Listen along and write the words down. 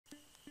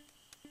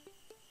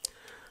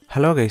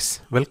Hello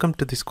guys, welcome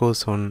to this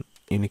course on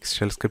Unix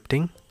shell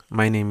scripting.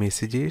 My name is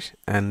Sijesh,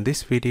 and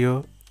this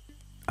video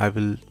I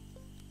will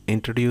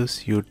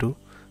introduce you to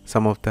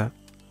some of the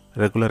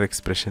regular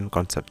expression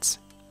concepts.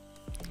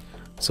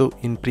 So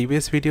in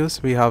previous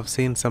videos we have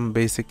seen some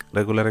basic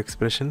regular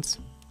expressions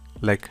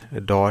like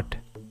a dot.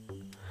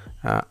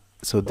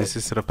 So this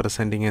is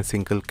representing a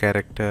single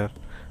character,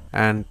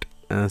 and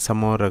some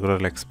more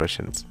regular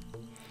expressions.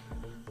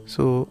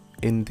 So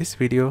in this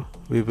video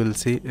we will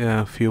see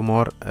a few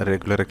more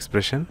regular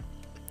expression.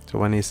 So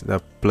one is the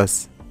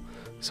plus.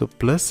 So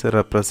plus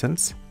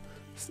represents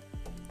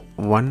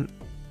one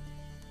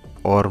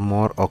or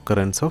more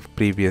occurrence of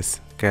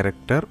previous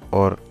character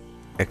or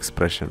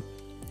expression.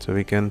 So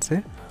we can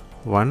say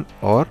one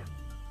or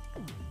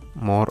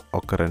more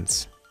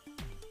occurrence.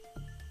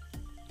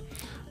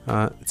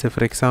 So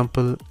for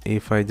example,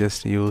 if I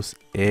just use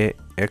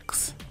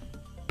ax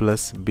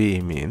plus b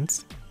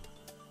means,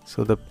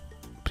 so the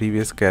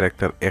previous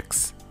character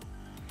x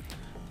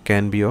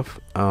can be of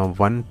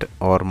one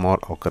or more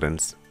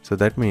occurrence. So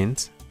that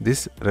means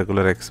this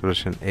regular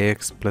expression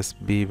ax plus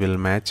b will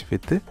match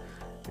with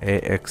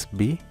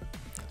axb,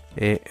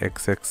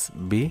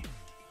 axxb,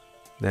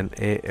 then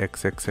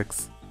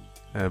axxxb,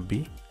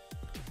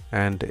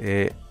 and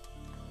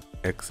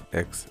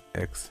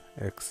axxxxb.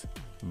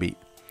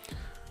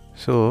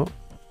 So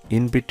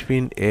in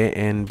between a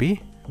and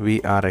b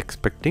we are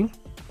expecting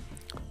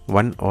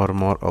one or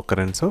more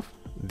occurrence of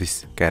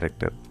this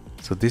character.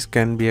 So this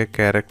can be a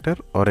character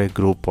or a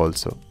group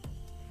also.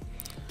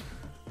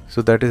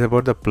 So that is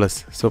about the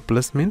plus. So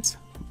plus means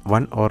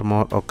one or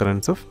more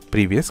occurrence of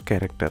previous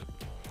character.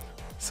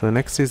 So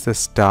next is the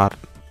star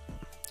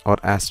or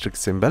asterisk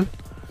symbol.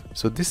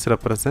 So this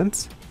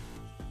represents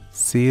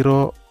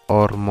zero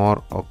or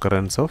more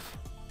occurrence of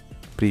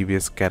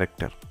previous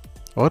character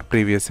or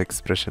previous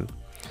expression.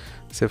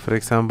 So for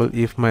example,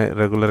 if my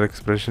regular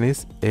expression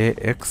is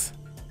ax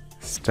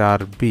star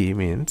b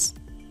means,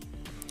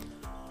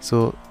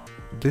 so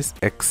this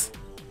x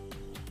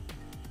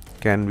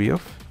can be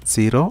of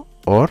 0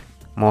 or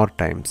more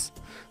times.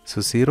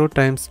 So 0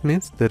 times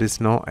means there is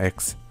no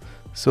x.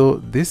 So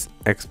this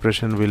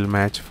expression will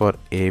match for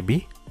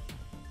ab,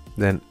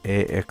 then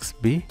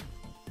axb,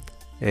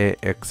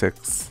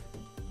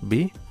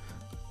 axxb,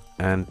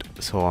 and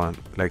so on,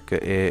 like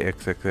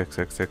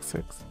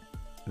axxxxxx,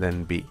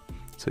 then b.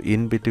 So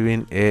in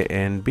between a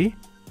and b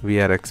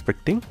we are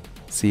expecting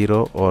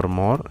 0 or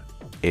more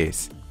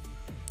a's.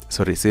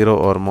 0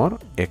 or more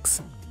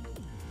x.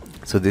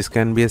 So this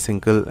can be a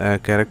single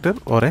character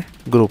or a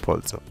group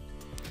also.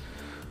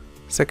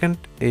 Second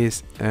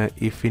is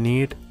if we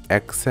need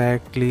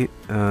exactly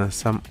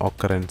some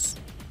occurrence.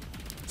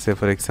 Say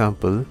for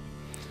example,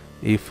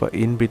 if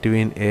in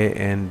between a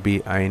and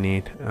b I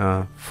need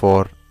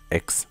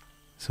 4x,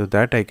 so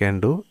that I can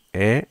do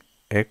a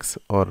x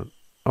or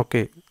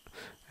okay,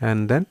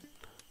 and then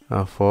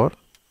 4,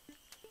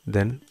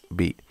 then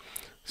b.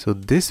 So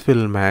this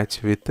will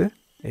match with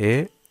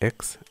a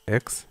x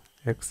x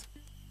x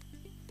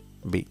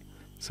b.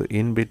 So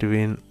in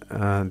between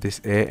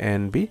this a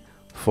and b,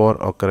 4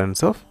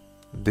 occurrence of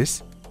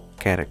this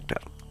character.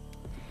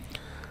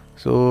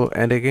 So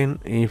and again,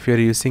 if you are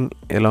using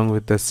along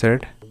with the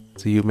Z,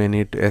 so you may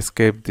need to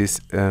escape this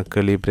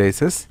curly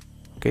braces.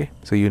 Okay,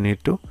 so you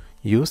need to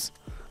use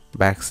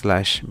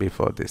backslash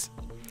before this.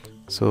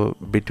 So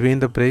between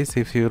the brace,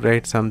 if you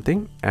write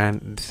something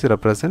and this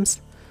represents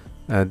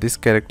this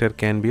character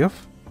can be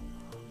of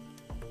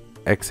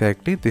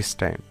exactly this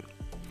time.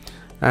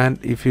 And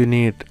if you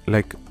need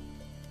like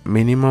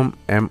minimum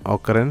m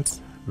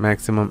occurrence,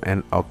 maximum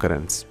n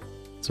occurrence,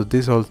 so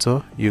this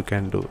also you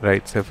can do,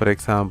 right? So for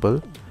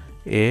example,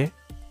 a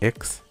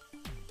x,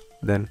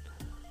 then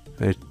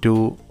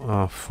 2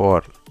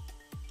 4,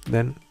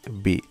 then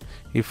b.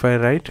 If I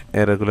write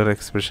a regular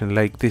expression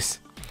like this,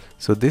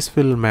 so this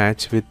will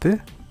match with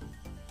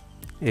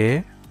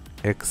a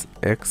x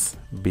x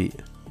b.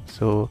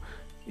 So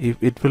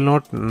if it will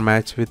not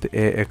match with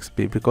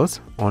axb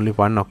because only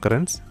one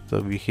occurrence,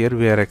 so here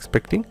we are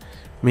expecting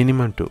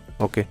minimum 2.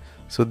 Okay,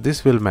 so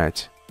this will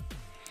match,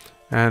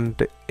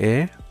 and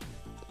a,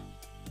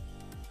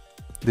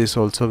 this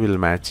also will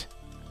match,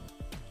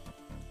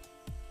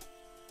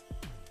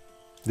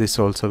 this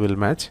also will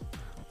match.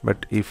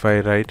 But if I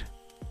write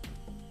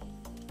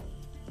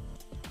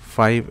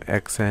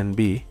 5x and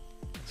b,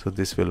 so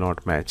this will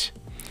not match.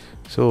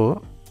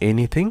 So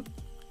anything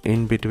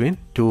in between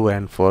 2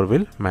 and 4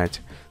 will match.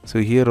 So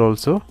here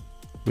also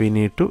we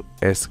need to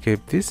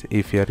escape this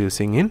if you are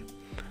using in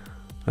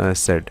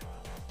Z.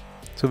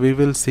 So we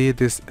will see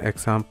this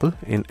example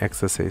in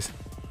exercise.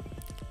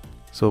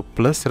 So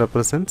plus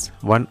represents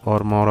one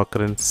or more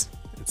occurrence,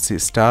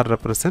 star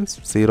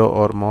represents 0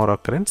 or more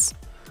occurrence,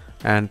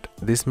 and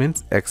this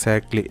means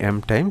exactly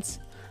m times,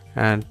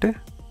 and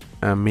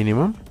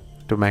minimum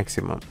to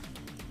maximum.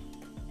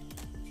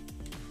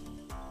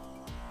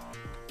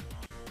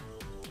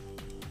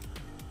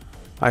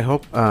 I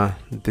hope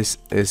this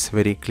is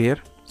very clear.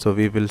 So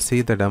we will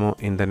see the demo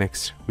in the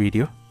next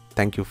video.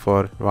 Thank you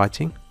for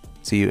watching.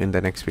 See you in the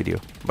next video.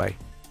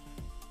 Bye.